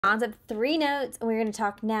Concept 3 notes, and we're going to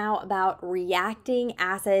talk now about reacting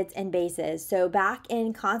acids and bases. So back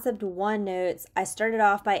in concept 1 notes, I started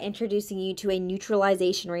off by introducing you to a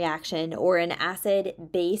neutralization reaction or an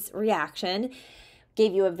acid-base reaction.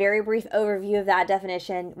 Gave you a very brief overview of that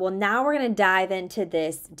definition. Well, now we're going to dive into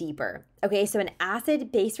this deeper. Okay, so an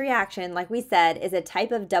acid-base reaction, like we said, is a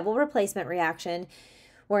type of double replacement reaction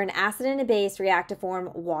where an acid and a base react to form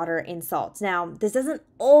water and salts. Now, this doesn't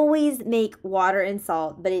always make water and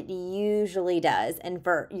salt, but it usually does. And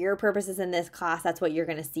for your purposes in this class, that's what you're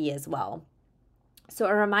going to see as well. So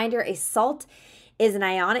a reminder, a salt is an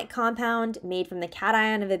ionic compound made from the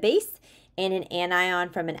cation of a base and an anion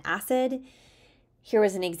from an acid. Here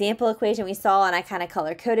was an example equation we saw, and I kind of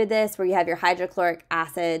color-coded this, where you have your hydrochloric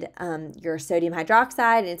acid, your sodium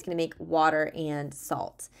hydroxide, and it's going to make water and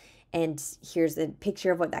salt. And here's a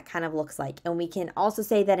picture of what that kind of looks like. And we can also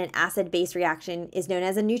say that an acid-base reaction is known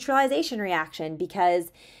as a neutralization reaction because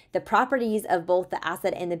the properties of both the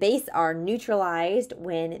acid and the base are neutralized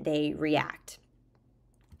when they react.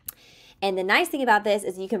 And the nice thing about this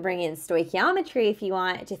is you can bring in stoichiometry if you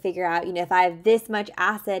want to figure out, if I have this much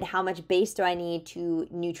acid, how much base do I need to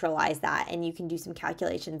neutralize that? And you can do some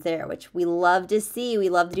calculations there, which we love to see. We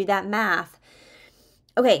love to do that math.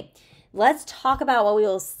 Okay. Let's talk about what we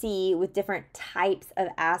will see with different types of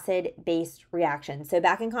acid-base reactions. So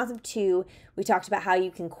back in concept 2, we talked about how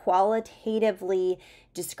you can qualitatively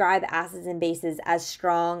describe acids and bases as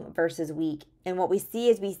strong versus weak. And what we see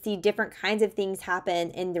is we see different kinds of things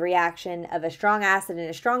happen in the reaction of a strong acid and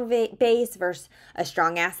a strong base versus a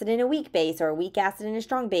strong acid and a weak base, or a weak acid and a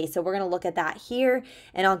strong base. So we're going to look at that here,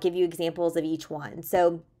 and I'll give you examples of each one.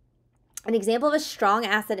 So an example of a strong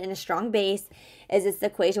acid and a strong base is this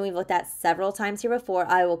equation we've looked at several times here before.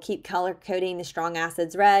 I will keep color coding the strong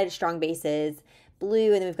acids red, strong bases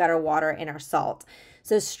blue, and then we've got our water and our salt.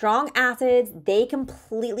 So strong acids, they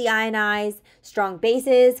completely ionize. Strong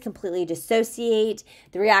bases completely dissociate.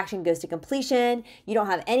 The reaction goes to completion. You don't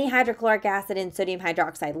have any hydrochloric acid and sodium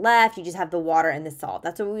hydroxide left. You just have the water and the salt.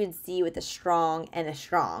 That's what we would see with a strong and a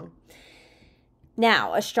strong.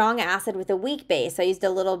 Now, a strong acid with a weak base. So I used a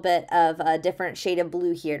little bit of a different shade of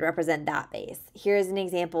blue here to represent that base. Here's an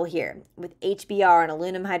example here with HBr and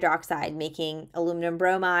aluminum hydroxide making aluminum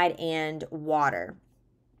bromide and water.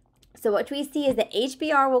 So what we see is that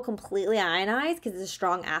HBr will completely ionize because it's a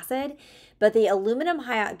strong acid, but the aluminum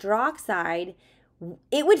hydroxide,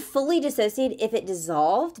 it would fully dissociate if it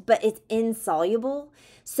dissolved, but it's insoluble.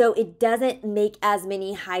 So it doesn't make as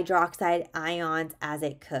many hydroxide ions as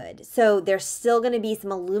it could. So there's still going to be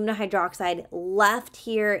some aluminum hydroxide left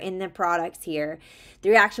here in the products here.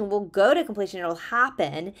 The reaction will go to completion. It'll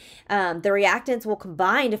happen. The reactants will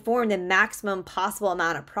combine to form the maximum possible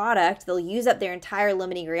amount of product. They'll use up their entire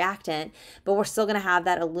limiting reactant, but we're still going to have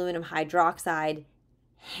that aluminum hydroxide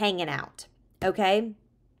hanging out. Okay?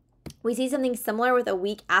 We see something similar with a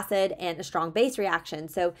weak acid and a strong base reaction.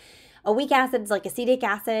 So a weak acid is like acetic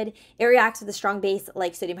acid. It reacts with a strong base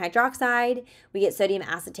like sodium hydroxide. We get sodium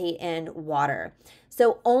acetate and water.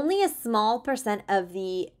 So only a small percent of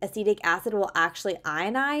the acetic acid will actually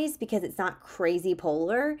ionize because it's not crazy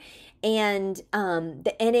polar. And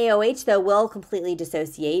the NaOH, though, will completely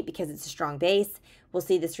dissociate because it's a strong base. We'll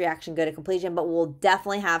see this reaction go to completion, but we'll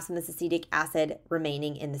definitely have some of this acetic acid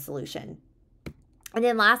remaining in the solution. And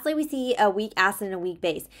then lastly, we see a weak acid and a weak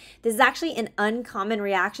base. This is actually an uncommon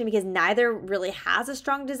reaction because neither really has a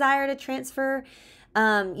strong desire to transfer,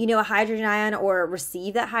 a hydrogen ion or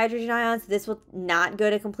receive that hydrogen ion. So this will not go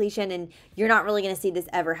to completion, and you're not really going to see this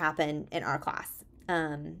ever happen in our class.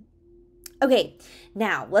 Okay,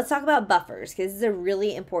 now let's talk about buffers because this is a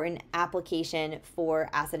really important application for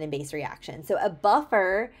acid and base reaction. So a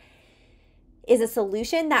buffer is a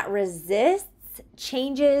solution that resists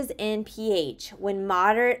changes in pH when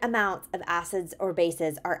moderate amounts of acids or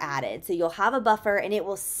bases are added. So you'll have a buffer and it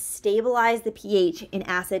will stabilize the pH in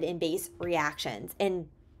acid and base reactions. And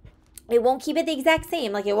it won't keep it the exact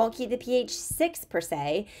same, like it won't keep the pH 6 per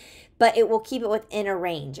se, but it will keep it within a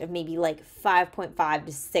range of maybe like 5.5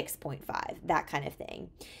 to 6.5, that kind of thing.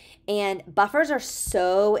 And buffers are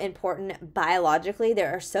so important biologically.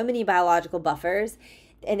 There are so many biological buffers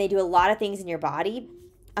and they do a lot of things in your body.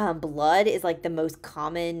 Blood is like the most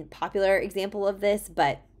common popular example of this,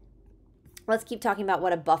 but let's keep talking about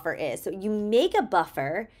what a buffer is. So you make a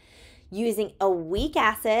buffer using a weak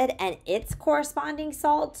acid and its corresponding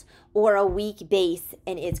salt or a weak base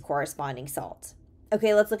and its corresponding salt.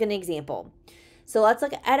 Okay, let's look at an example. So let's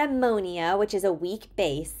look at ammonia, which is a weak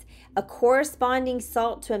base. A corresponding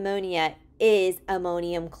salt to ammonia is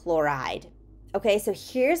ammonium chloride. Okay, so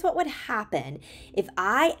here's what would happen if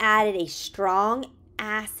I added a strong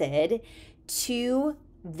acid to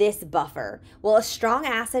this buffer? Well, a strong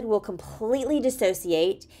acid will completely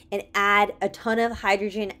dissociate and add a ton of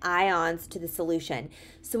hydrogen ions to the solution.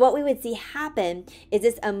 So what we would see happen is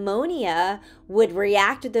this ammonia would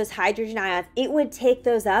react with those hydrogen ions. It would take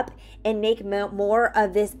those up and make more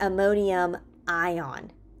of this ammonium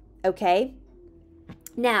ion, okay?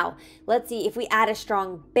 Now, let's see, if we add a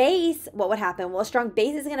strong base, what would happen? Well, a strong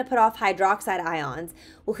base is going to put off hydroxide ions.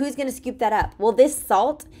 Well, who's going to scoop that up? Well, this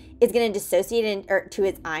salt is going to dissociate to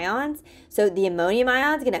its ions. So the ammonium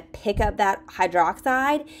ion is going to pick up that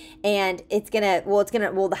hydroxide, and the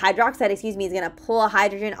hydroxide, is going to pull a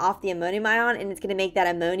hydrogen off the ammonium ion, and it's going to make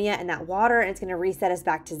that ammonia and that water, and it's going to reset us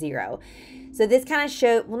back to zero. So this kind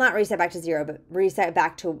of not reset back to zero, but reset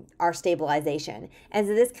back to our stabilization. And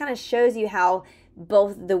so this kind of shows you how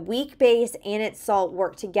both the weak base and its salt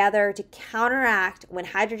work together to counteract when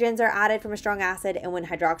hydrogens are added from a strong acid and when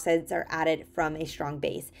hydroxides are added from a strong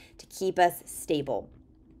base to keep us stable.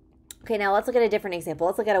 Okay, now let's look at a different example.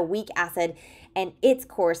 Let's look at a weak acid and its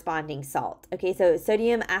corresponding salt. Okay, so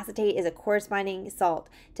sodium acetate is a corresponding salt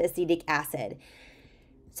to acetic acid.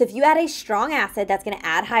 So if you add a strong acid, that's going to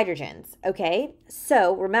add hydrogens, okay?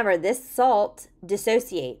 So remember, this salt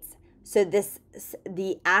dissociates. So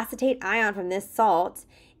the acetate ion from this salt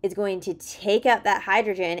is going to take up that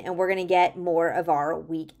hydrogen, and we're going to get more of our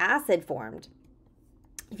weak acid formed.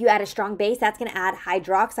 If you add a strong base, that's going to add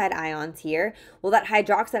hydroxide ions here. Well, that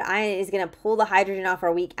hydroxide ion is going to pull the hydrogen off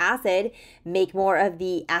our weak acid, make more of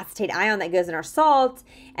the acetate ion that goes in our salt,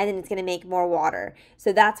 and then it's going to make more water.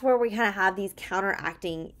 So that's where we kind of have these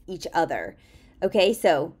counteracting each other. Okay,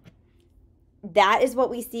 so that is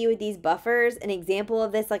what we see with these buffers. An example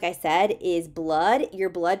of this, like I said, is blood. Your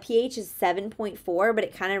blood pH is 7.4, but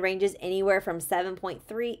it kind of ranges anywhere from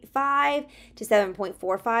 7.35 to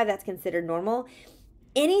 7.45. That's considered normal.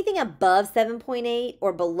 Anything above 7.8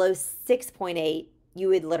 or below 6.8, you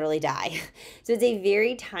would literally die. So it's a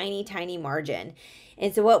very tiny, tiny margin.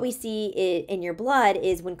 And so what we see in your blood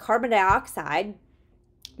is when carbon dioxide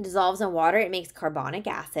dissolves in water, it makes carbonic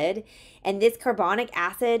acid. And this carbonic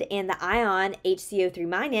acid and the ion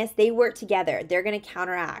HCO3-, they work together. They're going to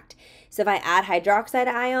counteract. So if I add hydroxide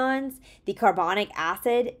ions, the carbonic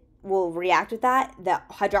acid will react with that. The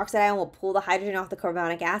hydroxide ion will pull the hydrogen off the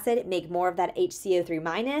carbonic acid, make more of that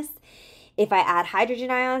HCO3-. If I add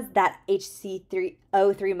hydrogen ions, that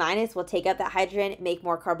HCO3- will take up that hydrogen, make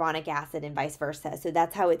more carbonic acid, and vice versa. So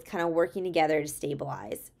that's how it's kind of working together to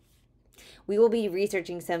stabilize. We will be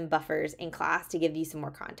researching some buffers in class to give you some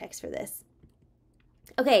more context for this.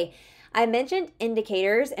 Okay, I mentioned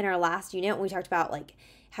indicators in our last unit when we talked about like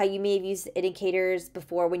how you may have used indicators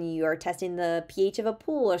before when you are testing the pH of a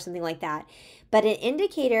pool or something like that. But an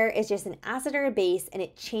indicator is just an acid or a base, and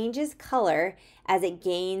it changes color as it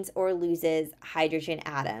gains or loses hydrogen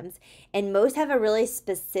atoms. And most have a really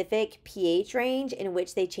specific pH range in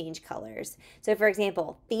which they change colors. So for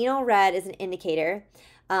example, phenol red is an indicator.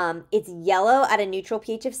 It's yellow at a neutral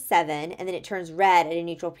pH of 7, and then it turns red at a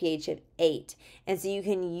neutral pH of 8. And so you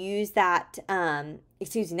can use that, not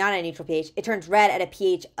at a neutral pH, it turns red at a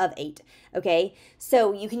pH of 8, okay?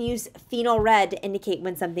 So you can use phenol red to indicate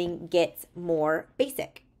when something gets more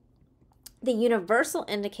basic. The universal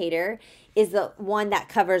indicator is the one that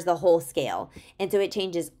covers the whole scale. And so it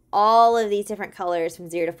changes all of these different colors from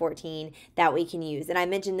 0 to 14 that we can use. And I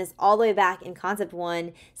mentioned this all the way back in concept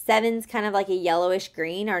 1. 7's kind of like a yellowish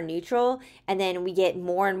green or neutral. And then we get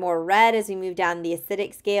more and more red as we move down the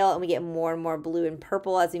acidic scale. And we get more and more blue and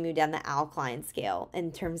purple as we move down the alkaline scale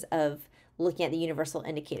in terms of looking at the universal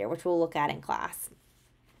indicator, which we'll look at in class.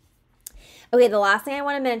 Okay, the last thing I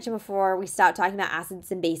want to mention before we stop talking about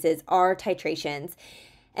acids and bases are titrations.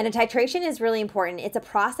 And a titration is really important. It's a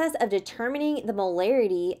process of determining the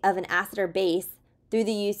molarity of an acid or base through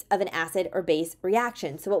the use of an acid or base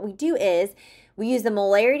reaction. So what we do is we use the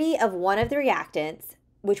molarity of one of the reactants,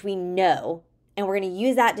 which we know, and we're going to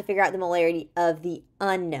use that to figure out the molarity of the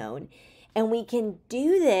unknown. And we can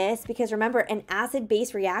do this because, remember, in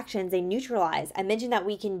acid-base reactions, they neutralize. I mentioned that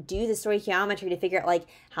we can do the stoichiometry to figure out, like,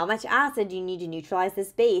 how much acid do you need to neutralize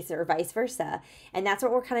this base or vice versa. And that's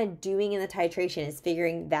what we're kind of doing in the titration, is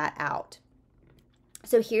figuring that out.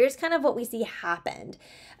 So here's kind of what we see happened.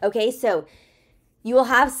 Okay, so you will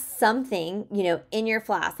have something, in your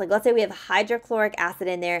flask. Like, let's say we have hydrochloric acid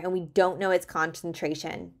in there and we don't know its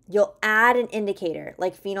concentration. You'll add an indicator,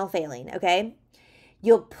 like phenolphthalein, okay?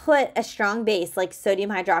 You'll put a strong base like sodium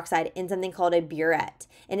hydroxide in something called a burette,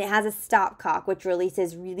 and it has a stopcock which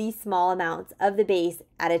releases really small amounts of the base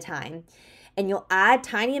at a time. and you'll add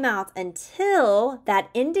tiny amounts until that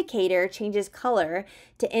indicator changes color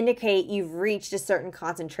to indicate you've reached a certain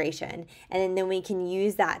concentration. And then we can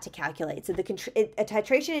use that to calculate. So a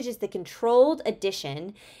titration is just the controlled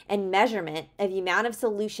addition and measurement of the amount of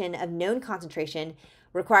solution of known concentration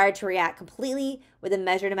required to react completely with a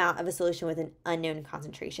measured amount of a solution with an unknown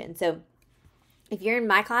concentration. So if you're in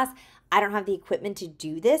my class, I don't have the equipment to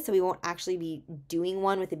do this, so we won't actually be doing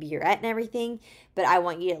one with a burette and everything, but I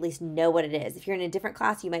want you to at least know what it is. If you're in a different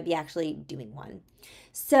class, you might be actually doing one.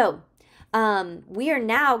 So we are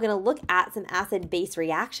now going to look at some acid-base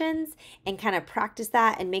reactions and kind of practice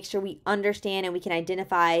that and make sure we understand and we can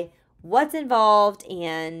identify what's involved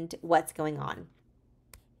and what's going on.